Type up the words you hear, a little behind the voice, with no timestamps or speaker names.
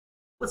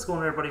What's going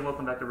on, everybody?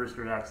 Welcome back to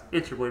Rooster Reacts.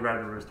 It's your boy,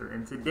 Rabbit Rooster,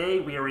 and today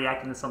we are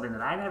reacting to something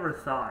that I never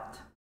thought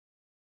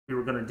we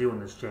were going to do on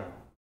this channel.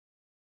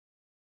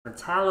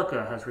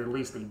 Metallica has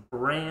released a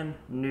brand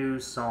new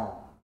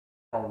song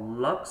called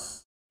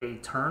Lux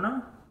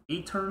Æterna?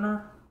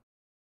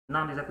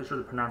 Not exactly sure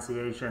the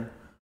pronunciation.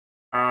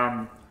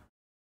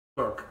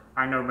 Look,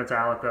 I know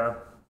Metallica.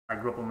 I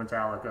grew up with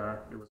Metallica.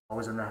 It was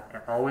always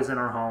in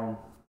our home,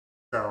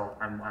 so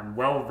I'm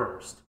well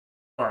versed.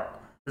 But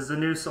this is a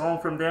new song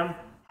from them.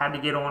 Had to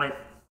get on it.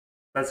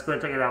 Let's go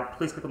and check it out.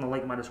 Please click on the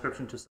link in my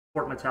description to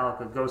support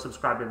Metallica. Go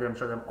subscribe to them.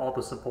 Show them all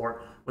the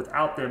support.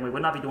 Without them, we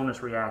would not be doing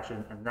this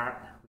reaction. And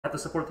that, we have to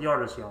support the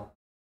artists, y'all.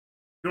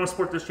 If you want to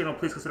support this channel,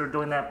 please consider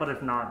doing that. But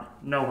if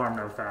not, no harm,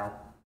 no foul.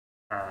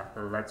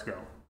 Let's go.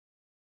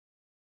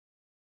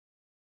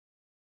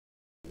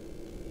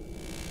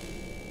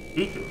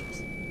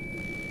 Ridiculous.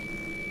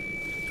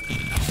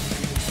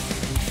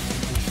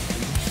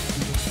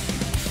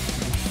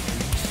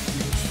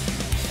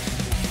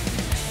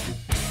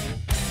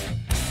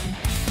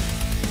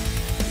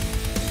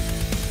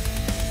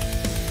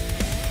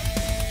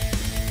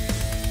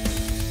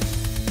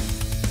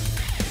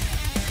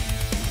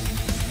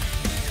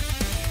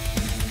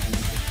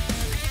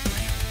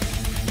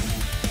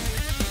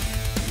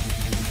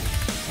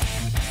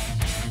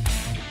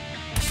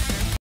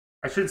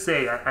 I should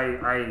say,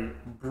 I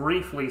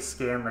briefly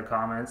scanned the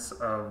comments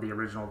of the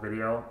original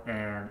video,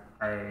 and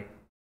I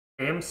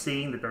am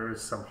seeing that there is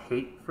some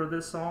hate for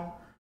this song.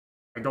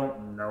 I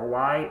don't know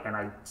why, and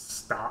I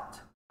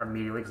stopped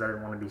immediately because I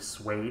didn't want to be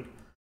swayed.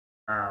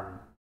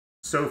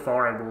 So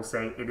far, I will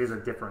say it is a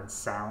different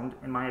sound,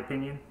 in my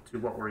opinion, to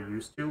what we're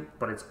used to,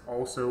 but it's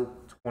also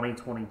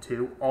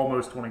 2022,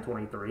 almost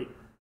 2023.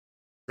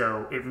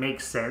 So it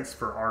makes sense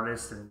for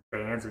artists and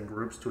bands and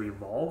groups to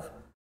evolve.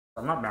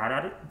 I'm not mad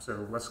at it,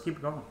 so let's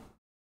keep going.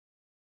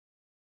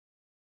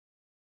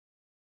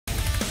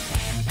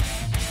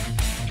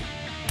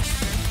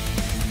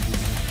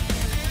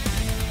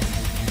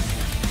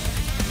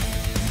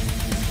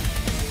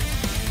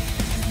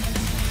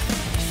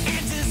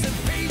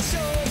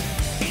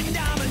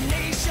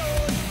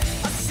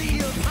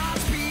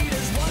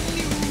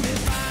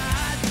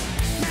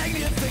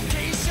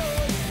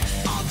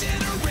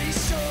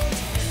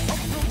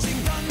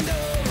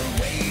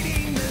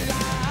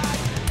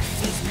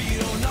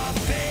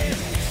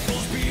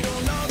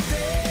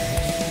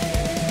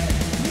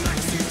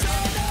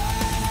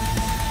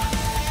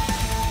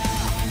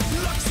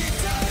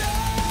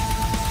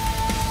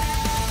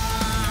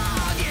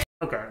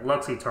 Okay,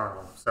 Lux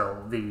Æterna.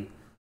 So the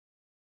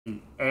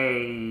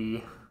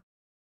A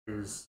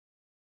is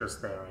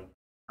just there.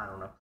 I don't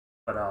know,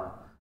 but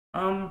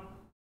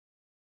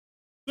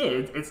yeah,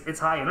 it's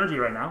high energy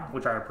right now,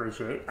 which I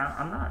appreciate.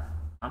 I'm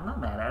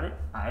not mad at it.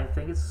 I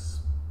think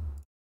it's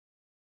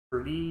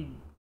pretty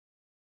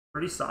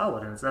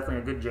solid, and it's definitely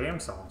a good jam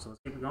song. So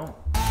let's keep it going.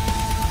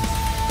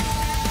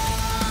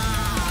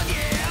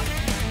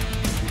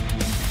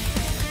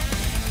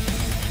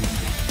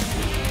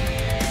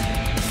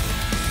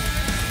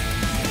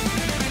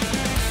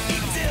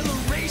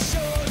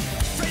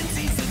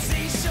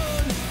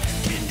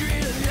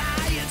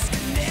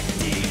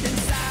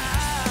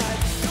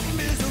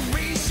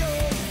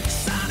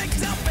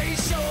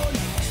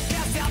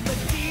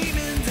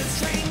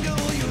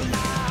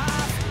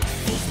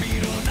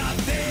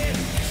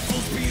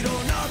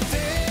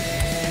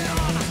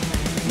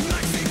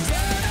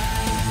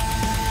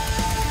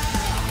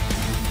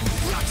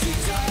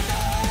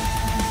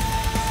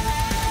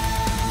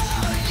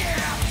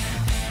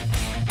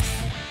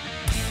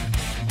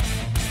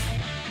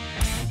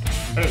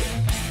 Hey.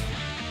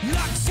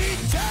 Lux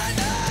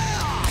Æterna!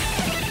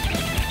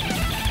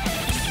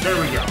 There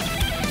we go.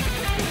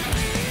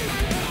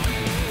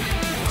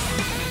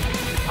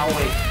 I'll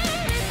wait.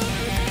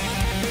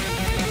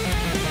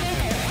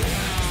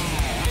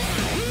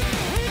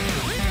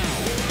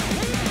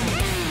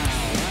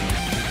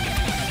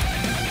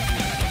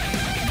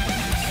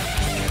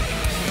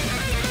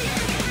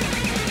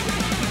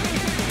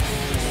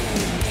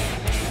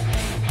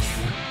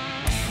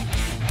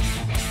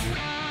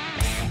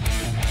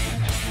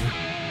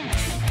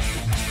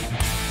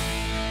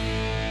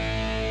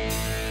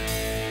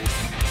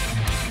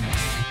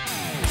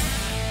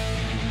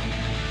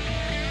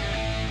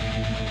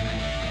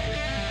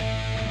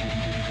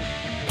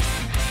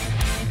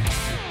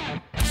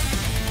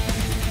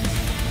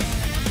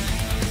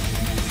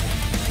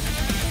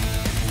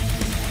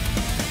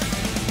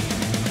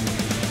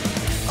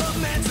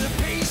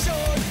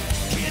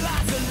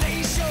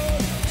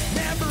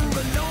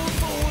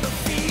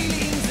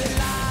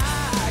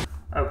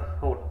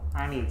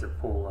 I need to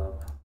pull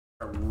up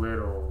a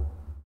little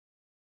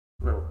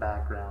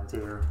background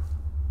here.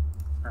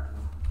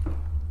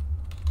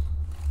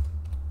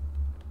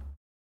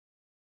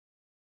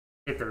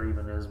 If there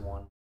even is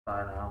one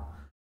by now.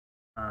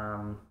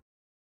 Of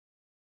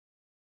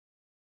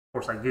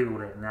course, I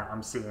googled it, and now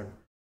I'm seeing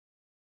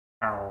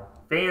how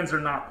fans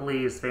are not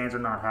pleased, fans are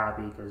not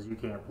happy because you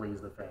can't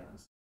please the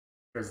fans.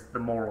 Is the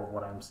moral of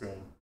what I'm seeing.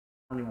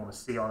 I don't even want to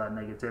see all that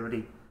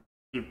negativity.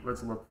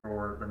 let's look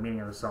for the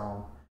meaning of the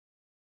song.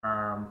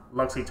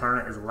 Lux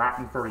Æterna is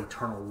Latin for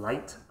eternal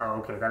light. Oh,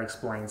 okay, that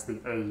explains the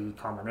AE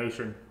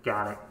combination.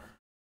 Got it.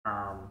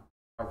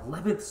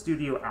 11th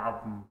studio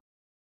album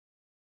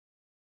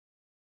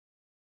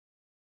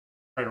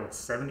titled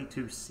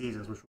 72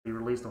 Seasons, which will be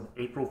released on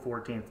April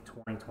 14th,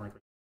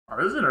 2023. Oh,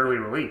 this is an early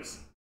release,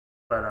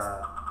 but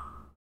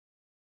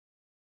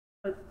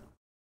what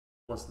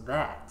was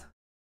that?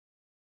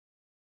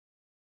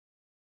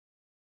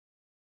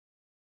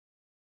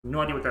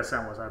 No idea what that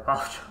sound was. I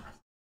apologize.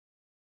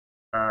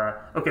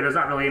 Okay, there's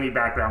not really any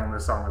background on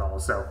this song at all,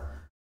 so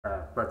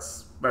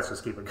let's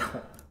just keep it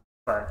going.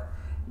 But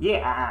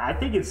yeah, I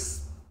think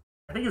it's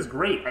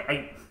great.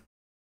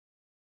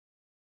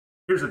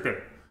 Here's the thing.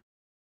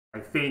 I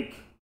think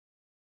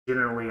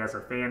generally as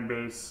a fan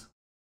base,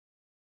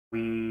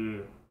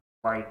 we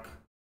like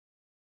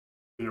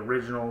the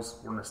originals.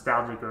 We're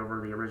nostalgic over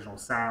the original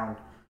sound.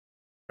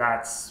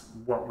 That's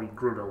what we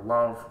grew to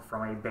love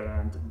from a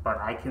band. But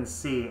I can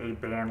see a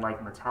band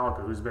like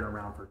Metallica, who's been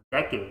around for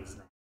decades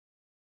now,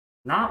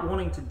 not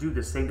wanting to do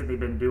the same that they've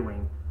been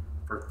doing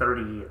for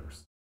 30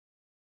 years.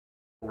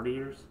 40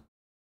 years?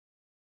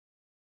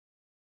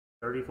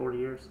 30, 40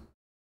 years?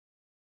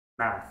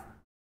 Math.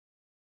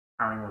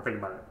 I don't even want to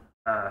think about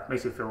it.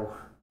 Makes you feel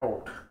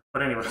old.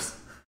 But anyways,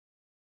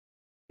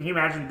 can you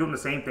imagine doing the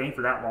same thing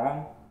for that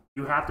long?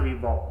 You have to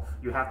evolve.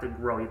 You have to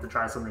grow. You have to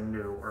try something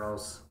new, or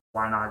else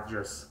why not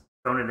just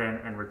phone it in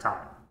and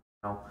retire?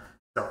 You know?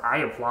 So I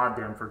applaud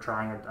them for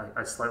trying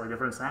a slightly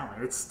different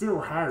sound. It still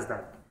has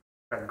that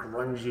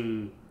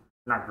grungy,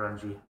 not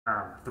grungy,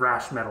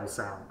 thrash metal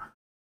sound.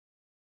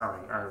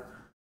 Sorry,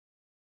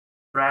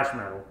 thrash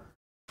metal.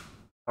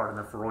 Pardon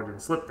the Freudian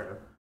slip there.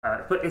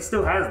 But it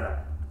still has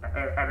that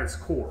at its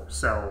core.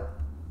 So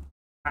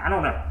I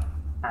don't know.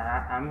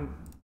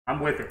 I'm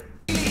with it.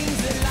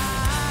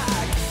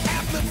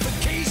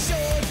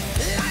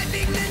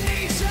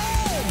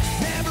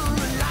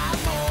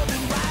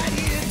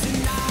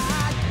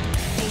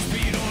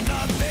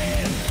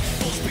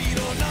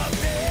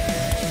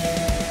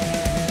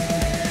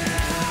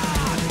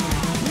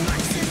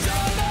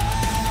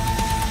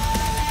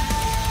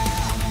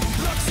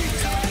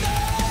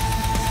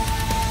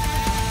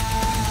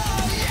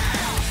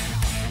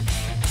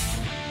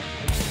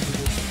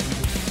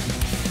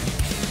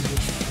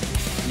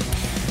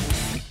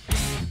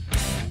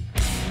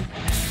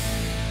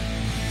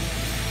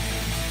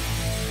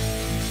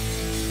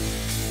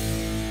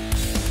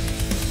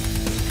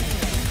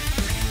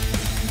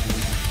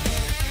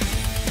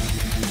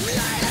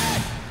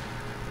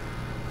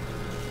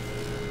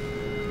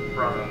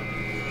 Bravo.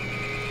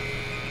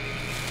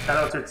 Shout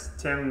out to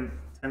Tim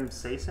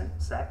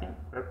Sackant,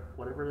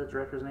 whatever the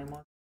director's name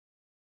was.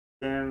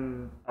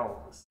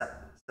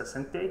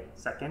 Sacente?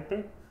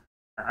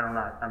 I'm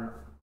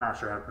not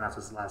sure how to pronounce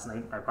his last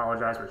name. I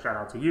apologize, but shout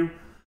out to you.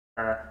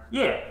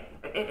 Yeah,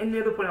 and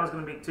the other point I was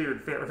going to make too,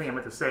 the other thing I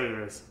meant to say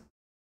is,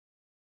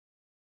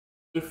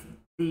 if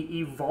the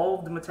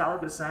evolved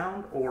Metallica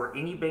sound or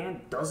any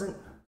band doesn't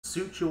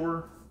suit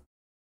your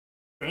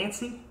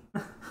fancy,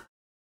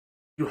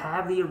 you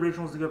have the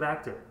originals to go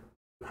back to.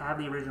 You have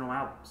the original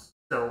albums.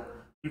 So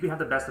you can have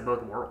the best of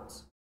both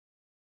worlds.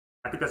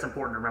 I think that's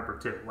important to remember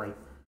too. Like,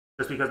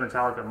 just because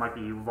Metallica might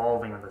be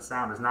evolving with the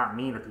sound does not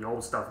mean that the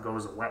old stuff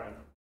goes away.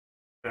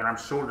 And I'm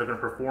sure they're going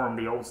to perform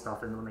the old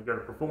stuff when they go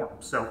to perform.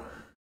 So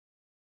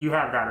you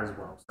have that as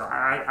well. So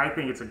I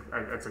think it's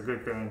a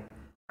good thing.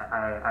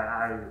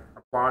 I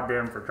applaud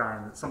them for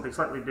trying something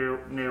slightly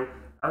new.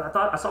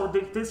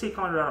 Did see a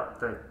comment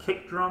about the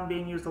kick drum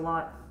being used a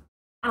lot.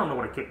 I don't know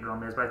what a kick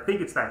drum is, but I think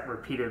it's that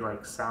repeated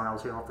like sound I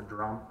was hearing off the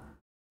drum.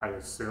 I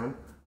assume.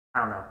 I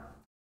don't know.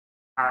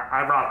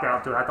 I rocked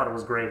out to it. I thought it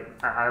was great.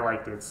 I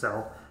liked it.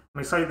 So I'm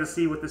excited to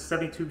see what the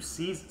 72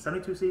 seasons.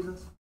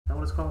 Is that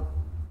what it's called?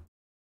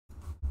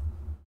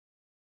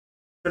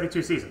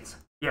 72 seasons.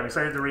 Yeah, I'm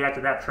excited to react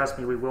to that. Trust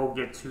me, we will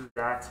get to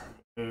that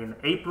in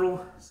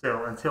April.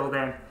 So until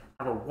then,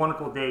 have a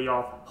wonderful day,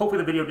 y'all. Hopefully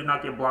the video did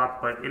not get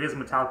blocked, but it is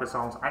Metallica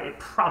songs. It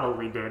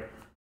probably did.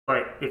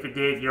 But if it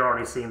did, you're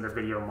already seeing the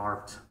video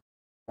marked,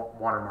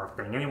 watermark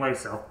thing anyway,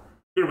 so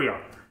here we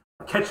are.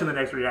 I'll catch you in the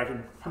next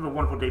reaction. Have a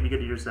wonderful day. Be good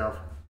to yourself.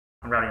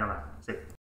 I'm Rowdy on that. See you.